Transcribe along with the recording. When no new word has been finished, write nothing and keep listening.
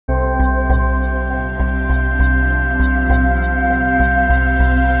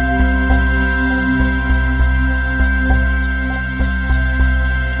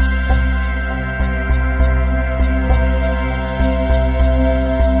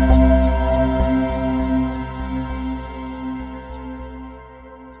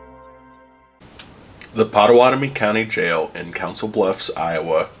The Pottawattamie County Jail in Council Bluffs,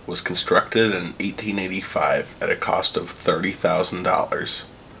 Iowa was constructed in 1885 at a cost of $30,000.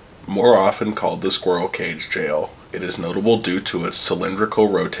 More often called the Squirrel Cage Jail, it is notable due to its cylindrical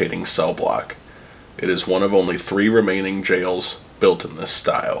rotating cell block. It is one of only 3 remaining jails built in this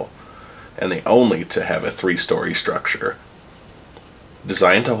style, and the only to have a 3-story structure.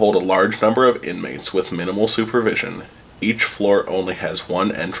 Designed to hold a large number of inmates with minimal supervision, each floor only has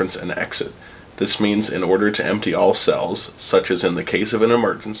one entrance and exit. This means in order to empty all cells, such as in the case of an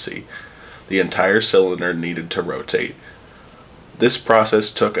emergency, the entire cylinder needed to rotate. This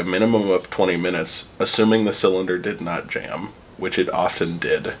process took a minimum of 20 minutes, assuming the cylinder did not jam, which it often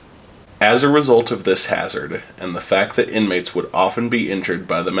did. As a result of this hazard, and the fact that inmates would often be injured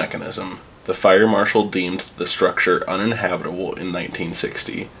by the mechanism, the fire marshal deemed the structure uninhabitable in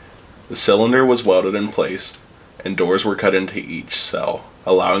 1960. The cylinder was welded in place, and doors were cut into each cell,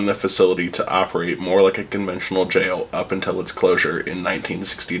 allowing the facility to operate more like a conventional jail up until its closure in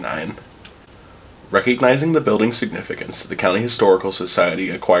 1969. Recognizing the building's significance, the County Historical Society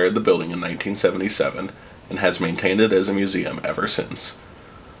acquired the building in 1977 and has maintained it as a museum ever since.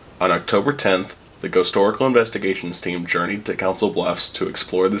 On October 10th, the Ghostorical investigations team journeyed to Council Bluffs to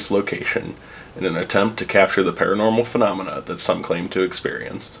explore this location in an attempt to capture the paranormal phenomena that some claim to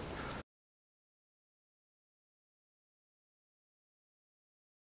experience.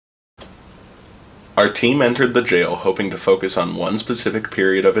 Our team entered the jail hoping to focus on one specific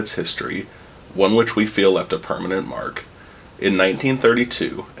period of its history, one which we feel left a permanent mark. In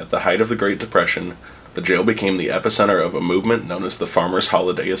 1932, at the height of the Great Depression, the jail became the epicenter of a movement known as the Farmers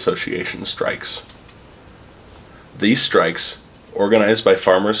Holiday Association strikes. These strikes, organized by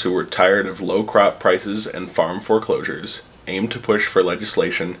farmers who were tired of low crop prices and farm foreclosures, aimed to push for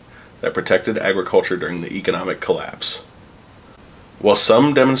legislation that protected agriculture during the economic collapse. While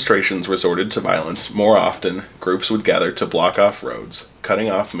some demonstrations resorted to violence, more often, groups would gather to block off roads,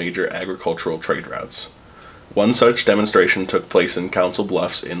 cutting off major agricultural trade routes. One such demonstration took place in Council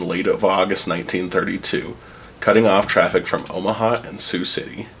Bluffs in late August 1932, cutting off traffic from Omaha and Sioux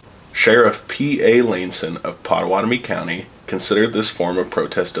City. Sheriff P.A. Laneson of Pottawattamie County considered this form of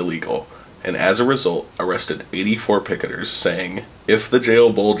protest illegal, and as a result arrested 84 picketers, saying, "If the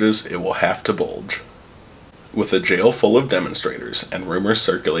jail bulges, it will have to bulge." With a jail full of demonstrators and rumors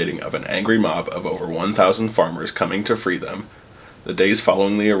circulating of an angry mob of over 1,000 farmers coming to free them, the days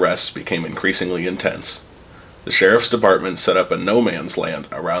following the arrests became increasingly intense. The sheriff's department set up a no-man's land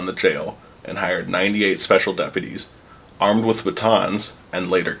around the jail and hired 98 special deputies, armed with batons, and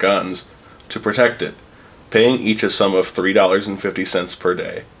later guns, to protect it, paying each a sum of $3.50 per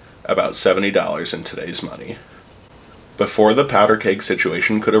day, about $70 in today's money. Before the powder keg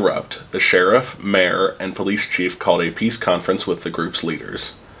situation could erupt, the sheriff, mayor, and police chief called a peace conference with the group's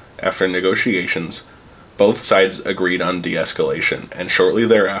leaders. After negotiations, both sides agreed on de-escalation, and shortly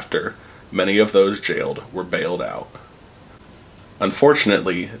thereafter, many of those jailed were bailed out.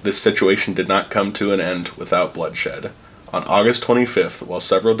 Unfortunately, this situation did not come to an end without bloodshed. On August 25th, while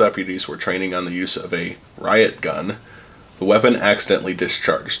several deputies were training on the use of a riot gun, the weapon accidentally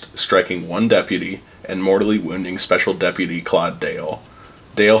discharged, striking one deputy and mortally wounding Special Deputy Claude Dale.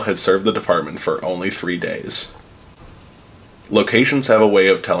 Dale had served the department for only 3 days. Locations have a way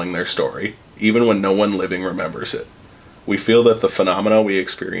of telling their story, even when no one living remembers it. We feel that the phenomena we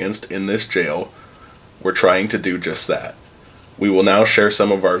experienced in this jail were trying to do just that. We will now share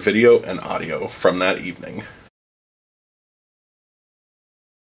some of our video and audio from that evening.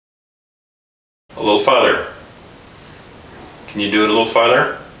 A little farther. Can you do it a little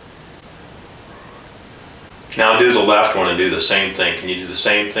farther? Now do the left one and do the same thing. Can you do the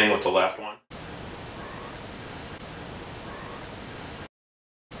same thing with the left one?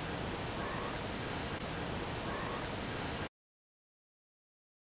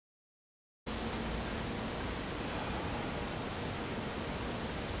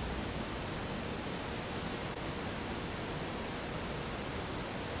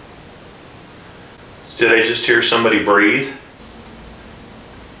 Did I just hear somebody breathe?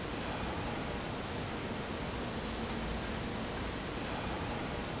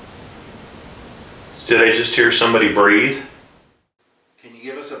 Did I just hear somebody breathe? Can you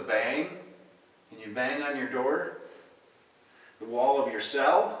give us a bang? Can you bang on your door? The wall of your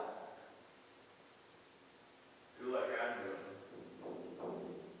cell? Do like I'm doing.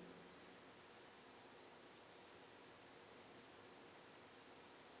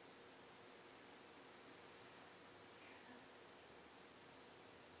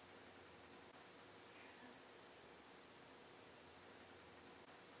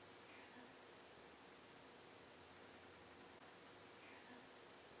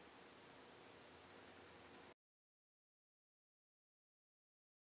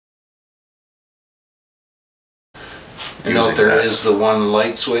 And note there is the one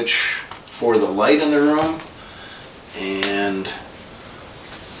light switch for the light in the room, and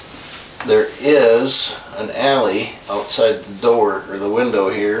there is an alley outside the door or the window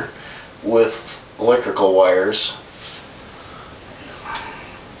here with electrical wires.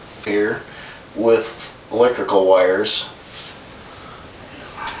 Here with electrical wires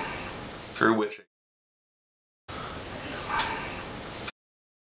through which there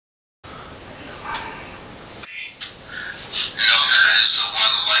is the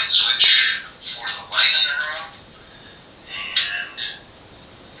one light switch for the light in the room, and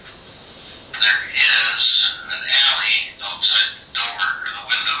there is an alley outside the door or the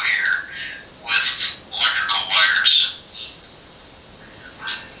window here with electrical wires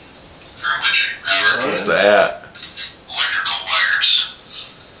through which what's that? Electrical wires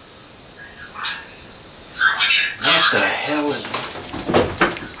through which what the hell is that?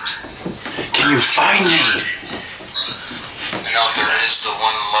 Can you find me? And out there is the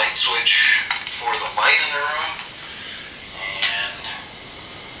one light switch for the light in the room, and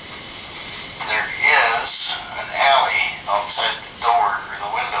there is an alley outside the door or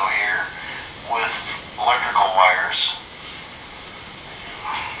the window here with electrical wires.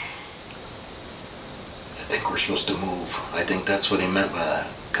 I think we're supposed to move. I think that's what he meant by that.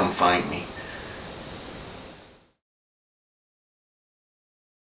 Come find me.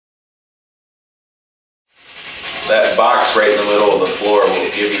 That box right in the middle of the floor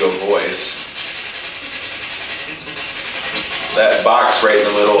will give you a voice. That box right in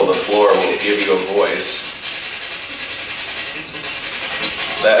the middle of the floor will give you a voice.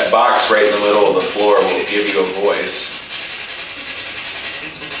 That box right in the middle of the floor will give you a voice.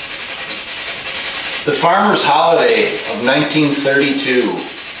 The Farmer's Holiday of 1932.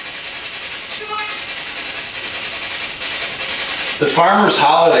 The Farmer's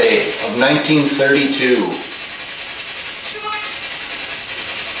Holiday of 1932.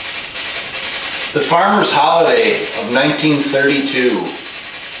 The Farmer's Holiday of 1932.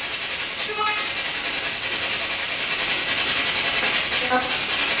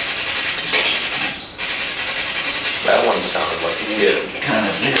 That one sounded like a kid. Kind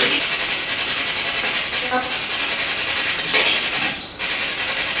of did.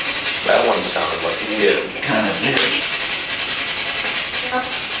 That one sounded like a kid. Kind of did.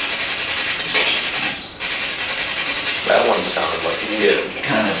 That one sounded like a kid.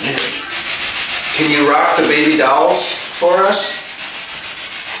 Kind of did. Can you rock the baby dolls for us?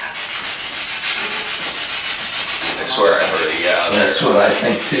 I swear I heard a yeah there. That's what I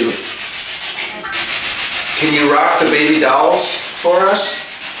think too. Can you rock the baby dolls for us?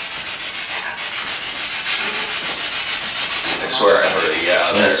 I swear I heard a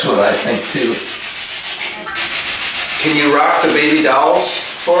yeah there. That's what I think too. Can you rock the baby dolls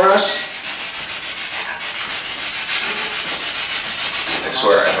for us? I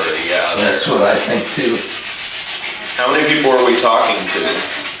swear I heard a yeah there. That's what I think too. How many people are we talking to?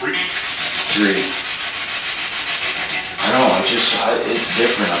 3. I don't know, it's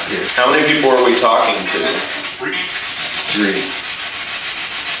different up here. How many people are we talking to? 3.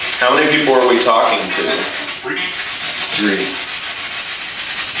 How many people are we talking to? 3.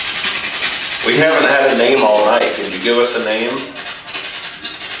 We haven't had a name all night. Can you give us a name?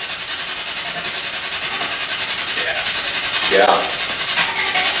 Yeah.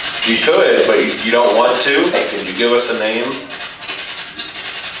 You could, but you don't want to. Hey, can you give us a name?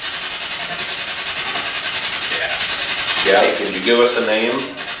 Yeah. Hey, can you give us a name?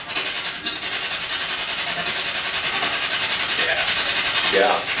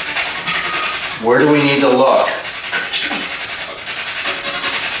 Yeah. Where do we need to look?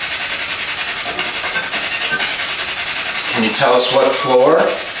 Can you tell us what floor?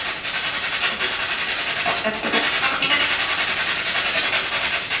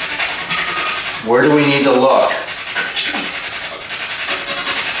 Where do we need to look?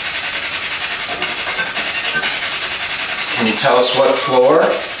 Can you tell us what floor?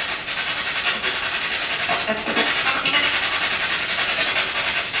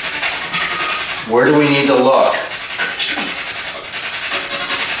 Where do we need to look?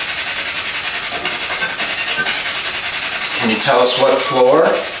 Can you tell us what floor?